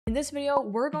In this video,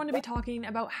 we're going to be talking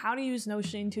about how to use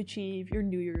Notion to achieve your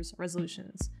New Year's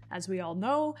resolutions. As we all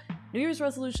know, New Year's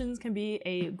resolutions can be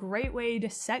a great way to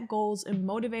set goals and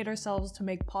motivate ourselves to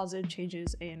make positive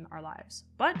changes in our lives.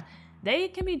 But they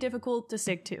can be difficult to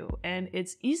stick to, and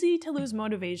it's easy to lose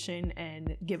motivation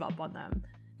and give up on them.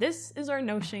 This is where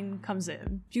Notion comes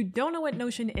in. If you don't know what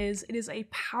Notion is, it is a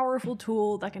powerful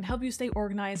tool that can help you stay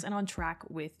organized and on track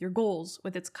with your goals.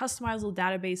 With its customizable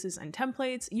databases and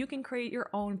templates, you can create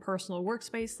your own personal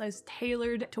workspace that is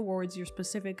tailored towards your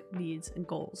specific needs and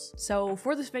goals. So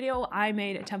for this video, I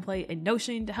made a template in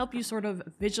Notion to help you sort of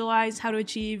visualize how to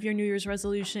achieve your New Year's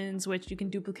resolutions, which you can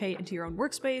duplicate into your own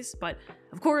workspace. But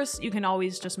of course, you can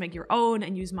always just make your own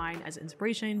and use mine as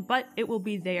inspiration, but it will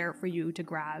be there for you to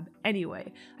grab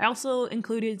anyway. I also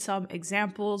included some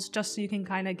examples just so you can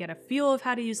kind of get a feel of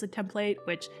how to use the template,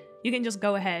 which you can just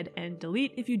go ahead and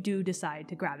delete if you do decide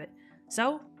to grab it.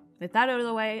 So with that out of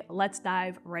the way, let's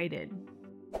dive right in.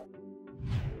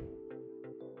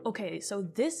 Okay, so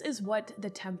this is what the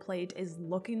template is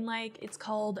looking like. It's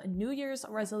called New Year's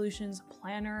Resolutions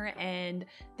Planner, and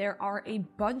there are a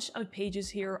bunch of pages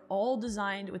here, all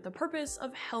designed with the purpose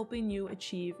of helping you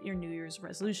achieve your New Year's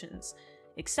resolutions.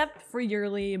 Except for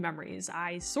yearly memories.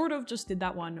 I sort of just did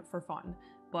that one for fun.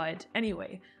 But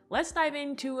anyway, let's dive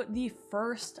into the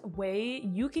first way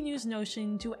you can use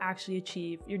Notion to actually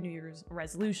achieve your New Year's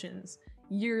resolutions: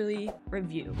 yearly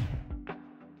review.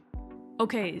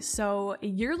 Okay, so a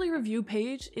yearly review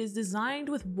page is designed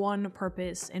with one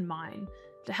purpose in mind: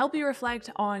 to help you reflect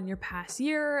on your past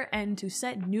year and to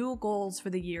set new goals for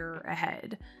the year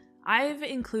ahead. I've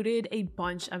included a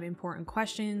bunch of important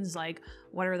questions like,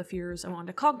 what are the fears I want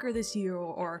to conquer this year,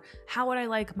 or how would I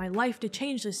like my life to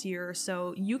change this year,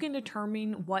 so you can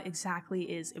determine what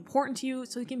exactly is important to you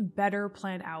so you can better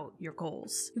plan out your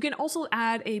goals. You can also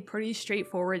add a pretty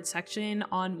straightforward section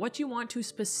on what you want to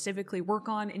specifically work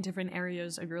on in different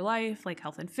areas of your life, like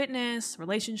health and fitness,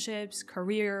 relationships,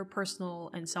 career,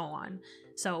 personal, and so on.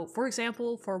 So for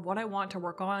example, for what I want to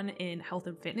work on in health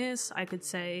and fitness, I could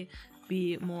say,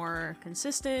 be more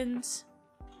consistent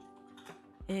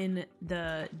in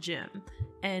the gym.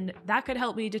 And that could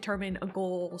help me determine a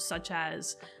goal such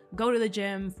as go to the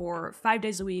gym for 5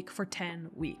 days a week for 10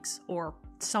 weeks or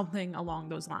something along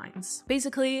those lines.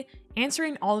 Basically,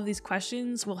 answering all of these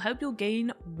questions will help you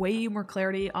gain way more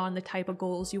clarity on the type of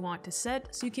goals you want to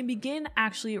set so you can begin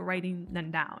actually writing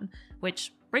them down,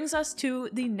 which brings us to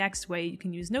the next way you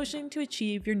can use Notion to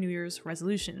achieve your New Year's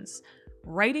resolutions: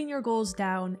 writing your goals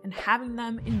down and having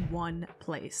them in one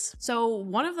place. So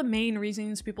one of the main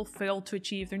reasons people fail to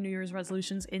achieve their New Year's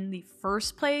resolutions in the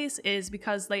first place is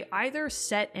because they either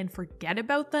set and forget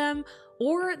about them,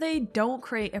 or they don't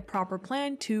create a proper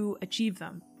plan to achieve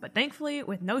them. But thankfully,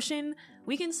 with Notion,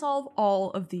 we can solve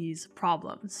all of these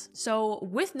problems. So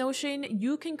with Notion,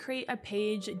 you can create a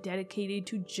page dedicated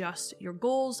to just your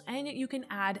goals, and you can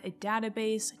add a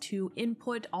database to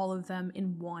input all of them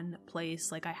in one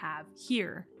place like I have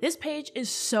here. This page is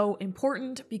so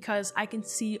important because I can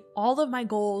see all of my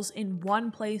goals in one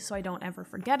place so I don't ever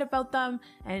forget about them,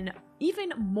 and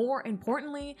even more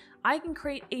importantly, I can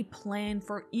create a plan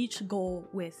for each goal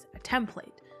with a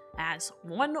template. As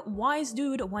one wise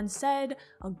dude once said,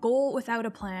 a goal without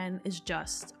a plan is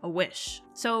just a wish.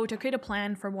 So to create a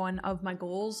plan for one of my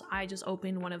goals, I just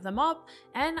open one of them up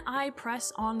and I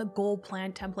press on the goal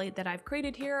plan template that I've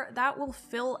created here. That will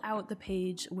fill out the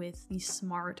page with the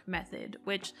SMART method,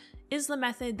 which is the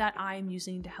method that I'm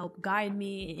using to help guide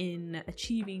me in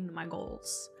achieving my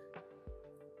goals.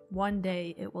 One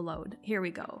day it will load. Here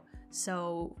we go.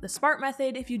 So the SMART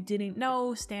method, if you didn't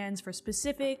know, stands for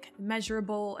specific,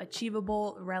 measurable,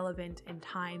 achievable, relevant, and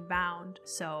time-bound.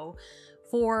 So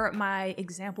for my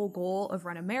example goal of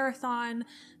run a marathon,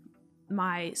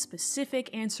 my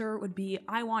specific answer would be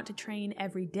I want to train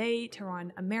every day to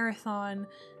run a marathon.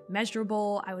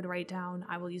 Measurable, I would write down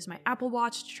I will use my Apple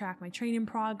Watch to track my training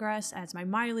progress as my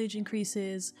mileage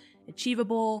increases.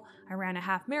 Achievable, I ran a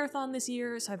half marathon this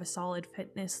year, so I have a solid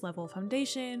fitness level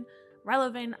foundation.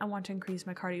 Relevant, I want to increase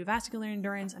my cardiovascular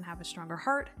endurance and have a stronger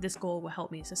heart. This goal will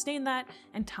help me sustain that.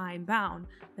 And time bound,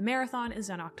 the marathon is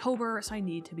in October, so I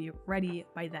need to be ready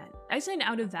by then. Exiting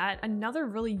out of that, another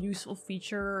really useful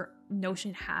feature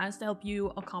Notion has to help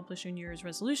you accomplish your New Year's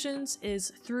resolutions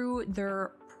is through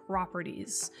their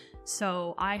properties.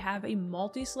 So I have a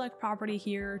multi-select property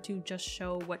here to just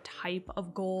show what type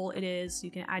of goal it is.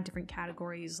 You can add different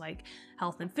categories like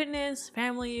health and fitness,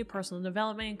 family, personal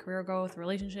development, career growth,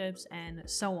 relationships, and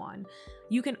so on.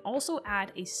 You can also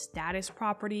add a status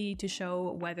property to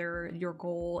show whether your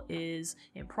goal is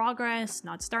in progress,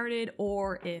 not started,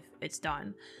 or if it's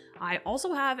done. I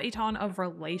also have a ton of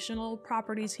relational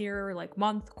properties here, like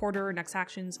month, quarter, next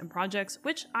actions, and projects,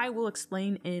 which I will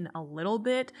explain in a little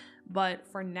bit. But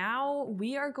for now,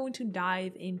 we are going to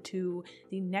dive into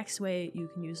the next way you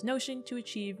can use Notion to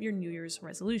achieve your New Year's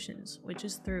resolutions, which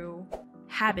is through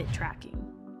habit tracking.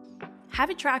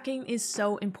 Habit tracking is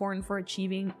so important for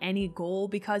achieving any goal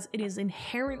because it is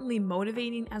inherently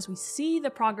motivating as we see the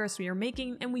progress we are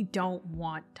making and we don't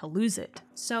want to lose it.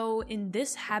 So in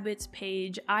this habits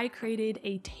page, I created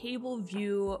a table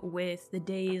view with the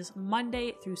days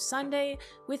Monday through Sunday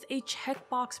with a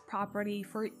checkbox property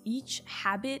for each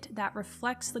habit that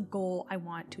reflects the goal I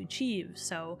want to achieve.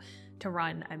 So to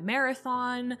run a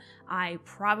marathon, I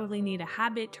probably need a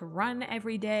habit to run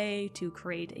every day. To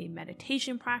create a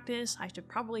meditation practice, I should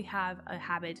probably have a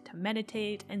habit to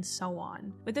meditate, and so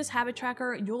on. With this habit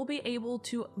tracker, you'll be able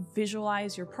to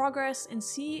visualize your progress and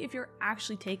see if you're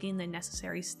actually taking the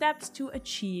necessary steps to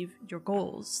achieve your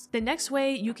goals. The next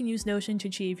way you can use Notion to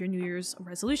achieve your New Year's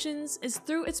resolutions is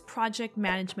through its project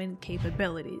management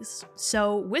capabilities.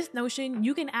 So with Notion,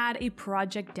 you can add a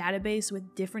project database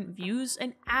with different views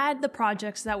and add the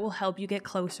projects that will help you get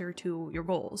closer to your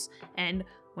goals. And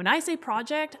when I say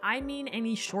project, I mean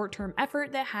any short-term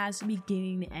effort that has a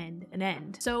beginning and an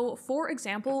end. So for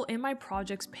example, in my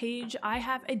projects page, I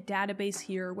have a database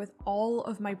here with all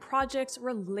of my projects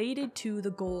related to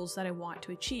the goals that I want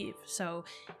to achieve. So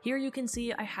here you can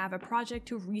see I have a project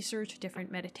to research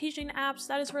different meditation apps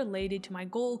that is related to my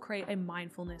goal, create a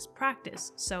mindfulness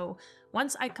practice. So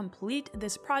once I complete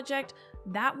this project,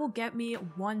 that will get me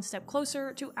one step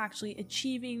closer to actually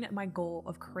achieving my goal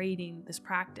of creating this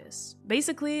practice.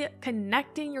 Basically,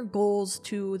 connecting your goals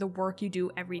to the work you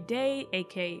do every day,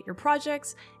 aka your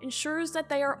projects, ensures that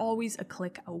they are always a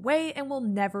click away and will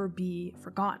never be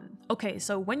forgotten. Okay,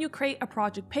 so when you create a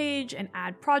project page and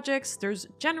add projects, there's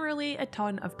generally a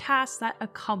ton of tasks that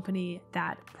accompany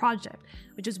that project,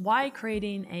 which is why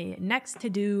creating a next to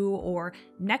do or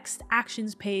next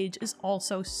actions page is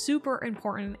also super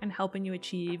important in helping you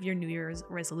achieve your New Year's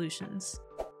resolutions.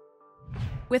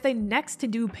 With a next to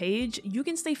do page, you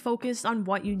can stay focused on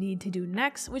what you need to do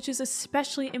next, which is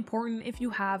especially important if you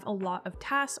have a lot of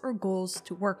tasks or goals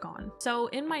to work on. So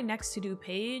in my next to do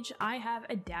page, I have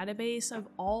a database of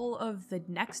all of the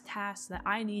next tasks that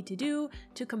I need to do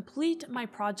to complete my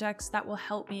projects that will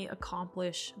help me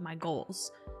accomplish my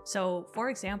goals. So for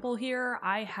example here,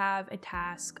 I have a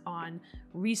task on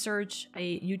research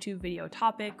a YouTube video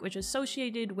topic, which is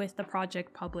associated with the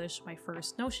project publish my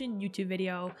first Notion YouTube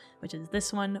video, which is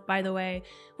this one, by the way,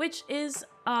 which is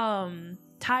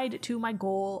tied to my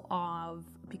goal of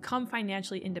become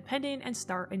financially independent and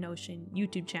start a Notion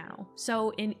YouTube channel. So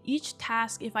in each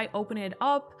task, if I open it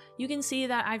up, you can see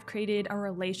that I've created a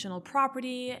relational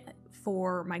property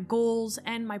for my goals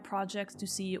and my projects to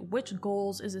see which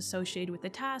goals is associated with the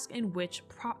task and which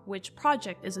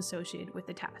project is associated with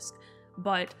the task.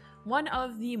 But one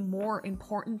of the more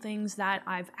important things that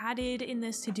I've added in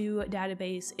this to-do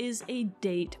database is a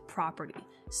date property.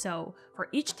 So for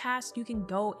each task, you can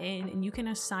go in and you can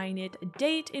assign it a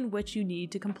date in which you need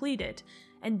to complete it.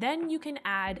 And then you can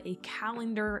add a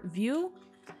calendar view,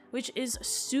 which is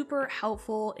super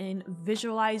helpful in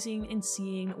visualizing and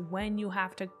seeing when you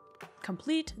have to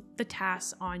complete the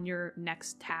tasks on your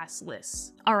next task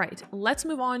list. All right, let's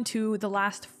move on to the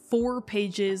last 4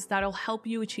 pages that'll help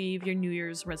you achieve your New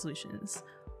Year's resolutions: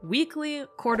 weekly,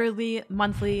 quarterly,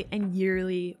 monthly, and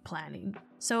yearly planning.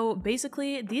 So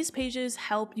basically, these pages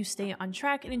help you stay on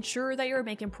track and ensure that you're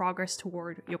making progress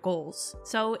toward your goals.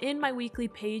 So in my weekly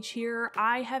page here,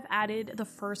 I have added the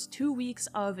first 2 weeks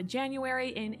of January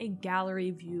in a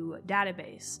gallery view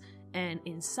database. And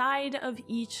inside of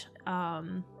each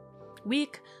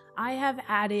week, I have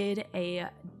added a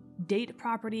date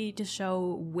property to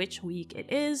show which week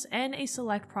it is and a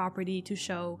select property to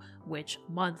show which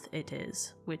month it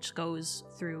is, which goes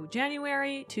through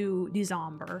January to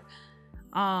December.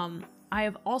 I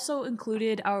have also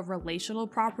included a relational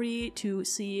property to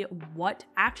see what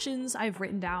actions I've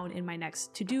written down in my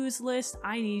next to-dos list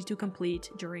I need to complete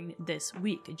during this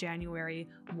week, January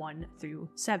 1 through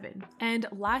 7. And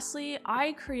lastly,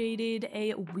 I created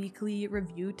a weekly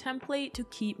review template to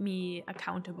keep me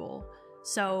accountable.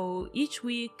 So each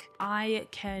week I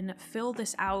can fill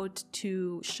this out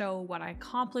to show what I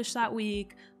accomplished that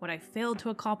week, what I failed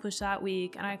to accomplish that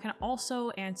week, and I can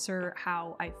also answer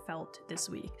how I felt this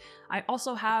week. I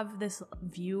also have this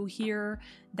view here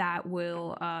that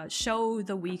will show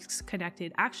the week's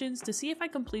connected actions to see if I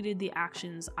completed the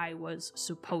actions I was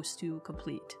supposed to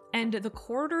complete. And the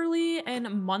quarterly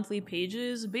and monthly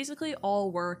pages basically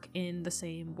all work in the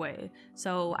same way.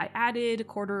 So I added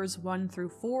quarters 1 through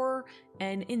 4,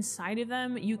 and inside of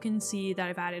them, you can see that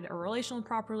I've added a relational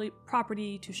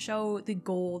property to show the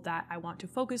goal that I want to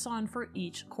focus on for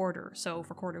each quarter. So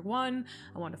for quarter 1,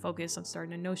 I want to focus on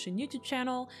starting a Notion YouTube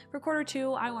channel. For quarter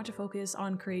 2, I want to focus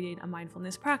on creating a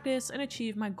mindfulness practice and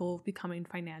achieve my goal of becoming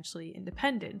financially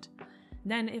independent.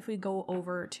 Then if we go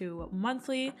over to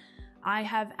monthly, I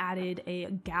have added a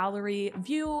gallery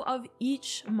view of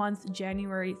each month,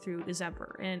 January through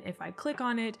December. And if I click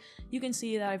on it, you can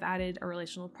see that I've added a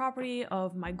relational property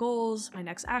of my goals, my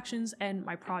next actions, and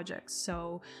my projects.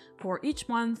 So for each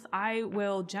month, I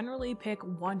will generally pick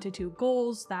 1 to 2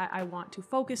 goals that I want to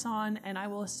focus on, and I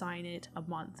will assign it a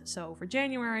month. So for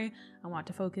January, I want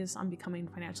to focus on becoming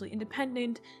financially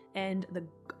independent, and the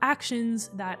actions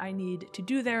that I need to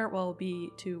do there will be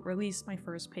to release my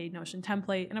first paid Notion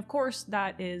template. And of course,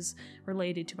 that is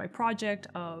related to my project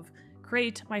of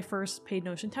create my first paid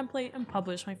Notion template and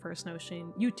publish my first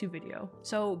Notion YouTube video.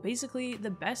 So basically, the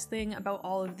best thing about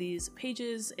all of these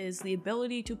pages is the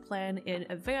ability to plan in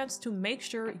advance to make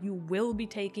sure you will be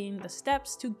taking the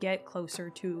steps to get closer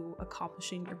to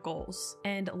accomplishing your goals.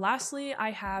 And lastly,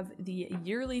 I have the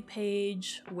yearly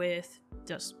page with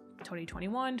just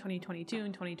 2021, 2022,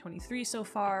 and 2023 so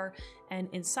far, and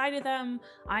inside of them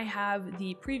I have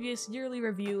the previous yearly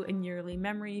review and yearly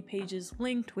memory pages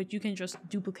linked, which you can just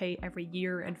duplicate every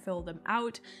year and fill them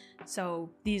out. So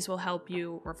these will help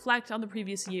you reflect on the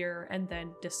previous year and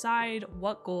then decide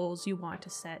what goals you want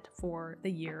to set for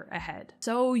the year ahead.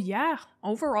 So yeah,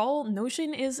 overall,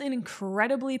 Notion is an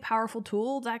incredibly powerful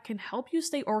tool that can help you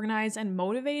stay organized and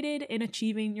motivated in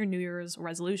achieving your New Year's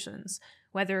resolutions.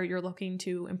 Whether you're looking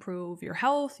to improve your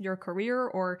health, your career,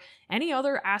 or any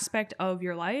other aspect of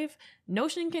your life,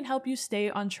 Notion can help you stay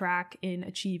on track in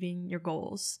achieving your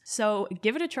goals. So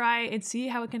give it a try and see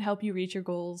how it can help you reach your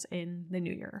goals in the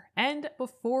new year. And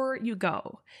before you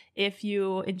go, if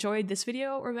you enjoyed this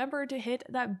video, remember to hit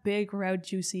that big, round,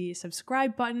 juicy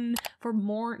subscribe button for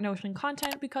more Notion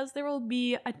content, because there will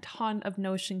be a ton of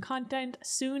Notion content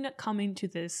soon coming to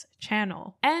this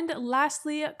channel. And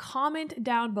lastly, comment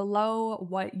down below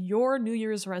what your New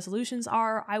Year's resolutions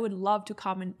are. I would love to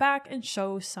comment back and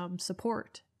show some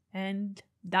support. And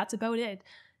that's about it.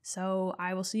 So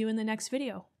I will see you in the next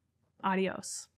video. Adios.